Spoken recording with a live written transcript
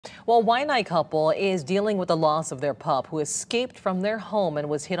Well, Waianae couple is dealing with the loss of their pup who escaped from their home and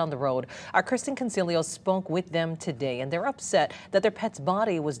was hit on the road. Our Kristen Concilio spoke with them today, and they're upset that their pet's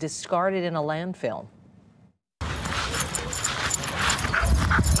body was discarded in a landfill.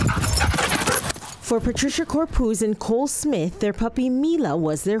 For Patricia Corpuz and Cole Smith, their puppy Mila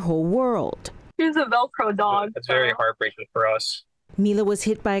was their whole world. She's a Velcro dog. It's very heartbreaking for us. Mila was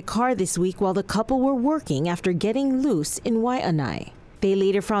hit by a car this week while the couple were working after getting loose in Waianae. They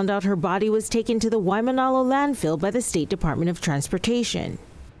later found out her body was taken to the Waimanalo landfill by the State Department of Transportation.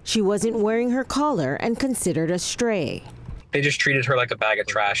 She wasn't wearing her collar and considered a stray. They just treated her like a bag of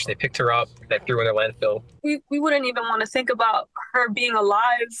trash. They picked her up, they threw her in the landfill. We wouldn't even want to think about her being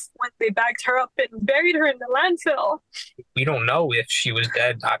alive when they bagged her up and buried her in the landfill. We don't know if she was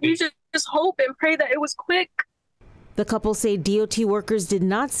dead. We just hope and pray that it was quick. The couple say DOT workers did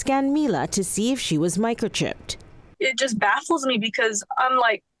not scan Mila to see if she was microchipped. It just baffles me because I'm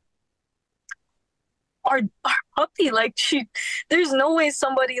like, our puppy, like there's no way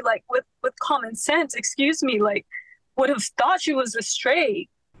somebody like with common sense, excuse me, like would have thought she was a stray.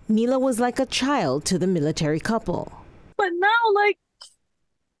 Mila was like a child to the military couple. But now, like,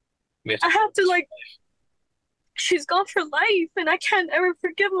 I have to, like, she's gone for life, and I can't ever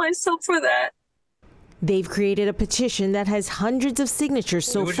forgive myself for that. They've created a petition that has hundreds of signatures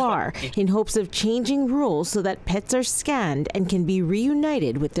so far in hopes of changing rules so that pets are scanned and can be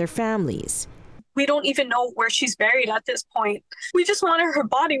reunited with their families. We don't even know where she's buried at this point. We just wanted her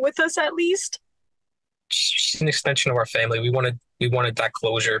body with us at least. She's an extension of our family. We wanted that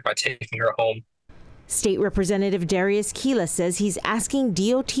closure by taking her home. State Representative Darius Keela says he's asking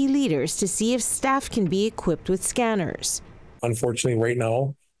DOT leaders to see if staff can be equipped with scanners. Unfortunately, right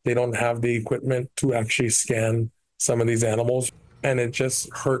now, they don't have the equipment to actually scan some of these animals. And it just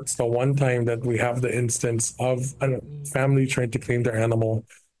hurts the one time that we have the instance of a family trying to claim their animal.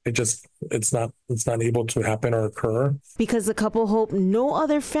 It's not able to happen or occur. Because the couple hope no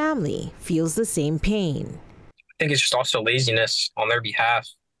other family feels the same pain. I think it's just also laziness on their behalf.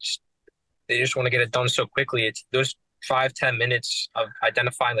 They just want to get it done so quickly. It's those 5-10 minutes of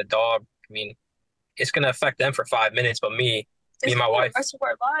identifying the dog. I mean, it's going to affect them for 5 minutes, but me and my wife,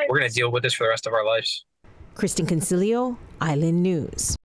 we're going to deal with this for the rest of our lives. Kristen Concilio, Island News.